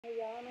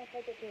Try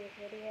to get through this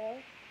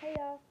video. Hey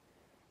y'all.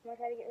 I'm gonna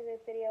try to get through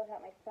this video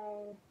without my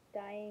phone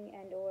dying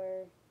and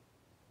or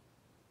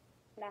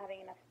not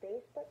having enough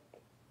space, but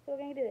so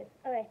we're gonna do this.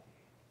 Okay.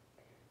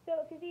 So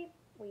if you see,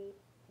 we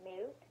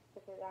moved.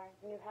 This is our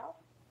new house.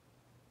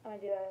 I'm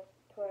gonna do a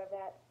tour of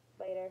that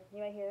later.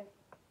 You might hear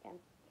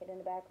kid in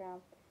the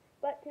background.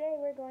 But today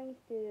we're going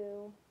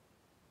to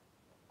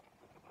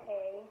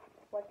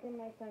what's in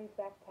my son's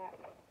backpack.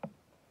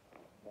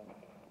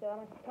 So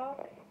I'm gonna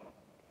talk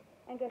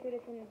and go through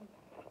this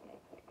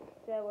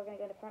so we're going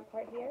to go to the front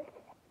part here.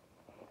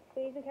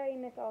 So he's been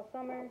carrying this all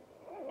summer,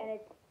 and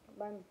it's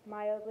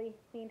mildly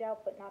cleaned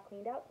out, but not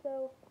cleaned out,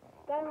 so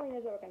God only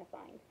knows what we're going to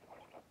find.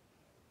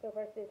 So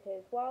first is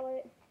his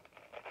wallet.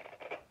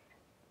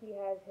 He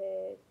has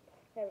a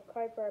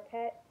card for our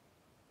pet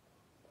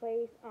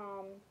place,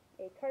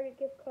 a Target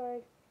gift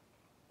card,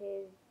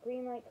 his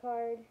Greenlight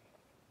card,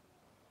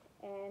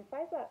 and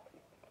 $5.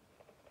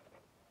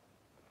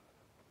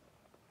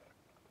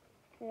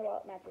 And the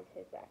wallet matches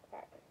his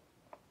backpack.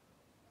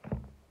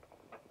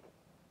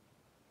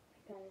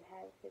 My son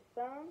has his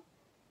phone.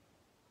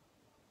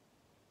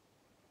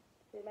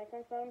 This is my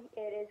son's phone.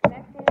 It is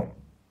connected.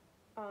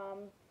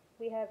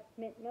 We have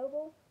Mint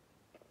Mobile.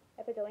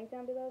 I put the link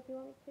down below if you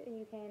want me to, and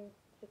you can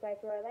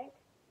subscribe to our link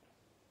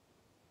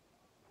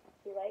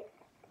if you like.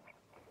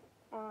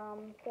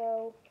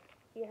 So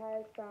he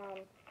has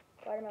some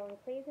watermelon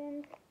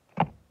craisins,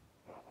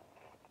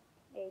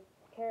 a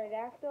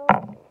pterodactyl,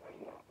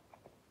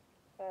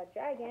 a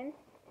dragon,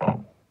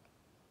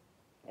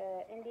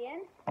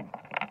 Indian,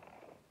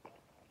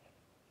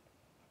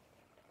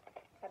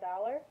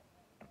 $1,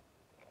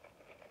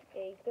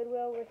 a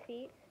Goodwill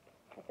receipt.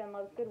 My son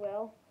loves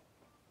Goodwill.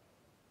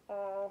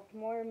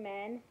 More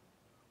men.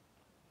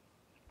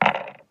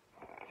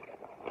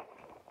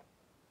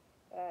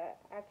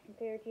 Action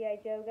figure G.I.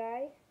 Joe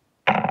guy.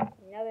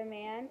 Another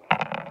man.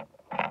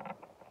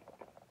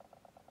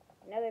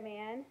 Another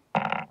man.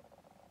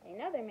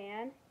 Another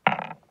man.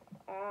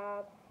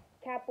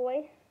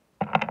 Catboy.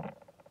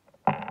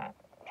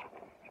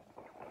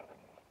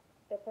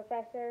 The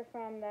professor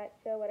from that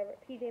show, whatever,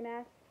 PJ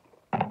Masks.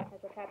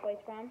 That's where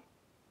Catboy's from.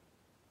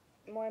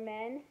 More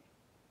men.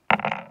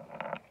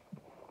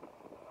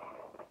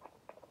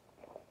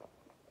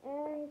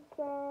 And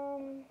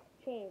some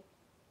change.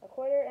 A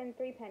quarter and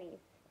 3 pennies.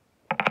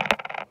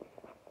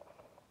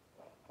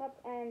 Up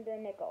and a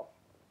nickel.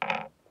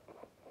 And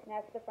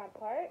that's the front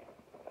part.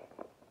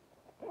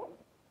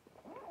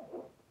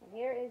 And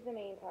here is the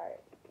main part.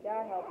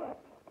 God help us.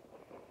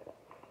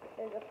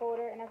 There's a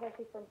folder, and that's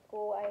actually from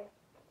school. I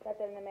got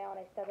that in the mail and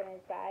I stuck it in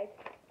his bag.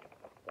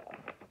 So,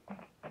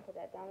 put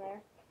that down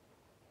there.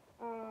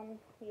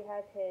 He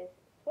has his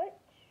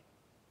Switch.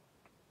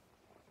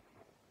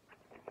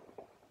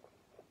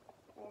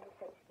 And he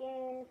plays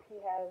games. He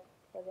has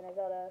Legend of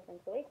Zelda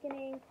Link's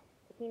Awakening,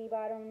 Bikini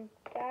Bottom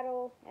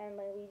Battle, and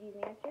Luigi's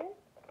Mansion.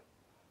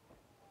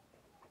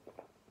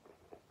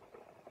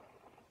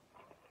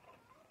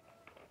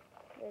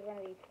 There's one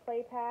of these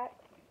play packs.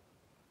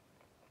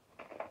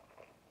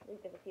 At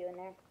least there's a few in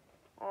there.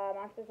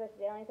 Monsters vs.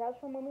 Aliens. That was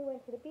from when we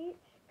went to the beach.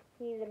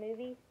 He needed a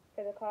movie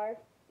for the car.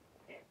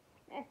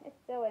 It's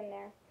still in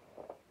there.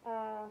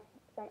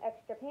 Some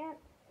extra pants.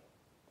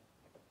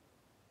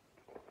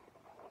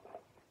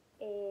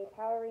 A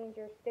Power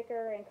Ranger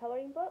sticker and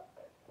coloring book.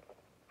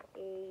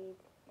 A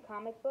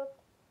comic book.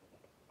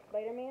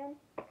 Spider-Man.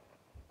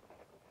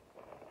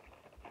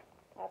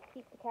 A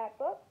Pete the Cat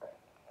book.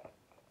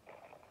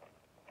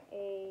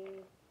 A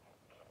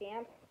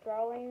stamp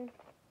drawing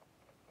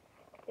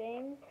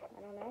thing.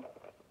 I don't know.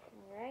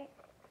 Alright.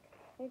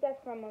 I think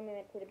that's from when we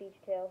went to the beach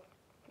too.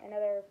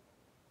 Another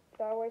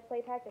Star Wars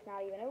play pack that's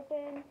not even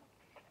open.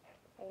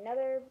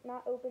 Another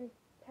not open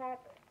pack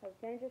of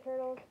Ninja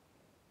Turtles.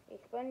 A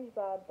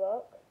SpongeBob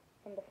book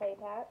from the play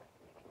pack.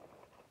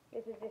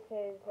 This is just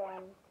his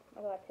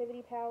little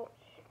activity pouch.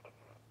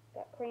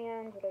 Got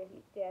crayons,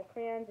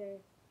 crayons and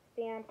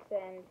stamps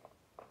and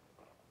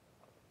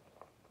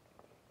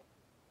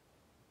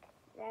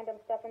random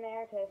stuff in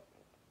there to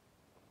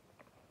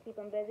keep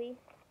him busy.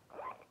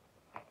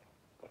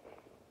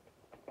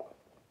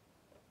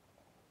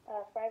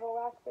 Fraggle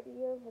Rock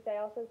video, which I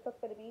also took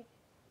for the beach,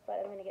 but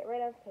I'm going to get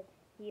rid of because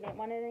he didn't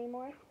want it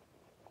anymore.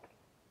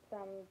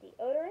 Some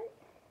deodorant.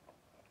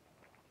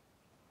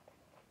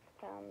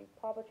 Some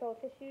Paw Patrol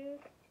tissues.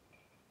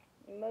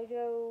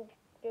 Mojo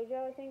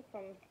Jojo, I think,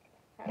 from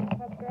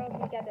Powerpuff Girls.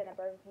 We got that in a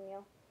Burger King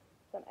meal.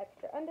 Some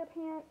extra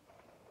underpants.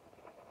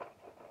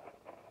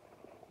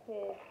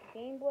 His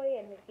Game Boy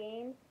and his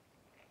games.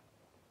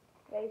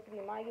 That used to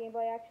be my Game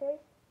Boy, actually.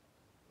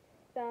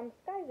 Some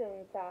Sky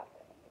Zone socks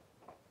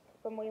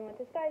from when we went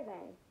to Sky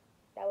Zone.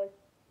 That was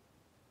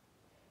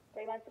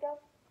 3 months ago.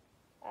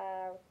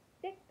 A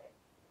stick.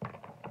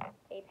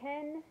 A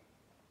pen.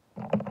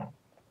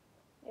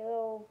 A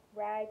little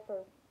rag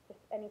for just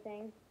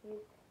anything.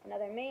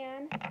 Another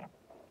man.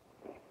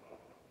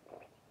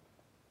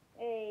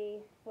 A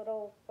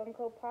little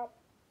Funko Pop.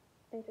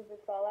 I think this is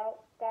Fallout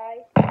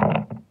guy.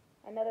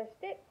 Another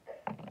stick.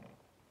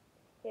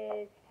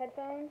 His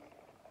headphones.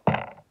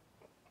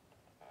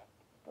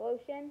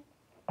 lotion,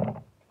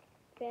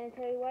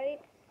 sanitary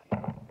wipes,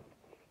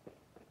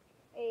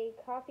 a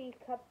coffee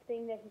cup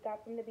thing that he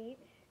got from the beach.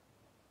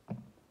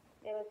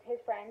 It was his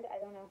friend, I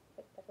don't know,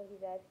 but that's what he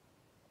said.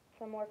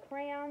 Some more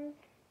crayons,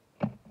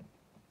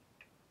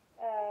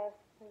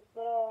 this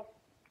little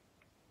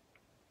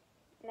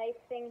nice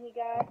thing he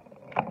got,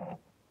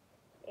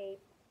 a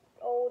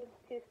old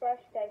toothbrush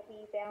that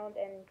he found,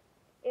 and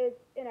it was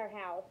in our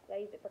house. I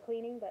used it for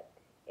cleaning, but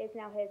it's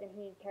now his, and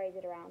he carries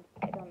it around.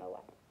 I don't know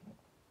why.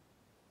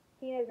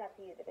 He knows not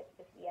to use it, it's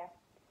just, yeah.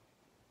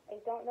 I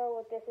don't know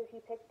what this is.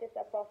 He picked this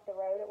up off the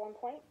road at one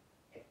point.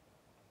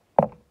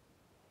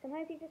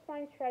 Sometimes he just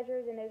finds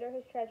treasures, and those are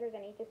his treasures,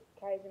 and he just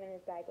carries them in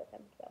his bag with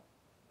him, so.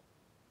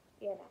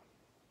 You know.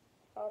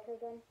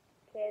 Autism,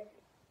 kids,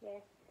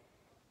 yeah.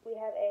 We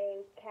have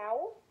a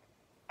cowl,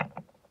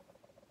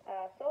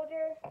 a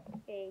soldier,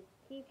 a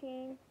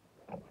keychain,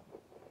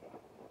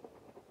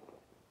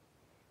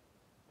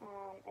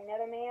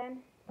 another man,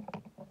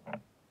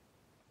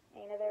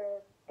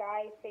 another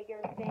guy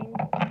figure thing,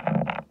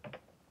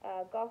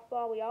 a golf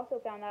ball. We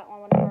also found that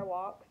on one of our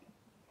walks.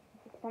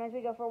 Sometimes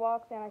we go for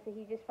walks and like I said,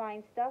 he just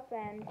finds stuff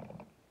and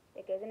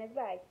it goes in his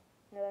bag.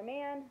 Another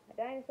man, a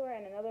dinosaur,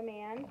 and another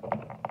man,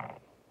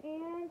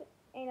 and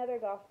another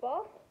golf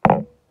ball,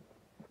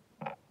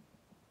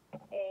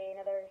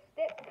 another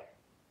stick,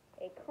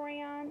 a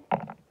crayon,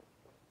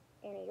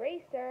 an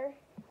eraser,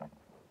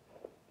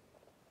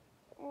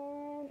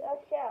 and a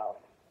shell.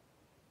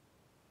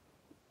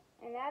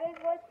 And that is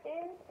what's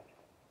in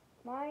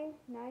my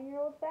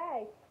 9-year-old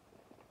bag.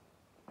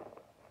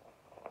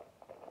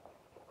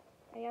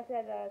 And he also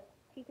has a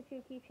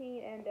Pikachu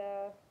keychain and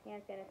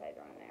hand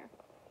sanitizer on there.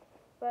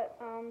 But,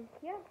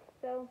 yeah,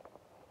 so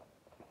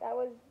that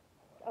was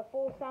a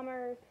full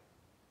summer's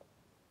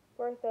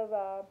worth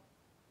of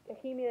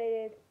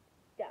accumulated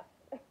stuff.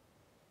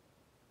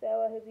 So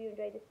I hope you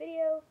enjoyed this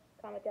video.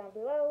 Comment down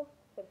below,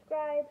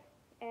 subscribe,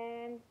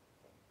 and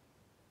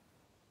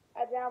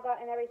I've now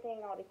gotten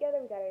everything all together.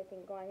 We got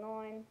everything going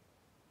on.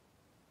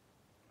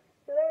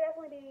 So there will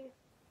definitely be,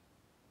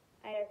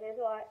 I know there's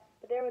a lot,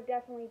 but there will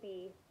definitely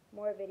be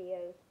more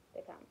videos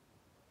to come.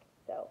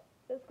 So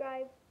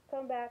subscribe,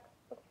 come back,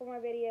 look for more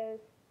videos,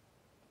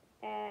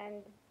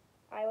 and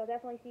I will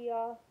definitely see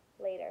y'all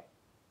later.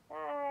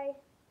 Bye!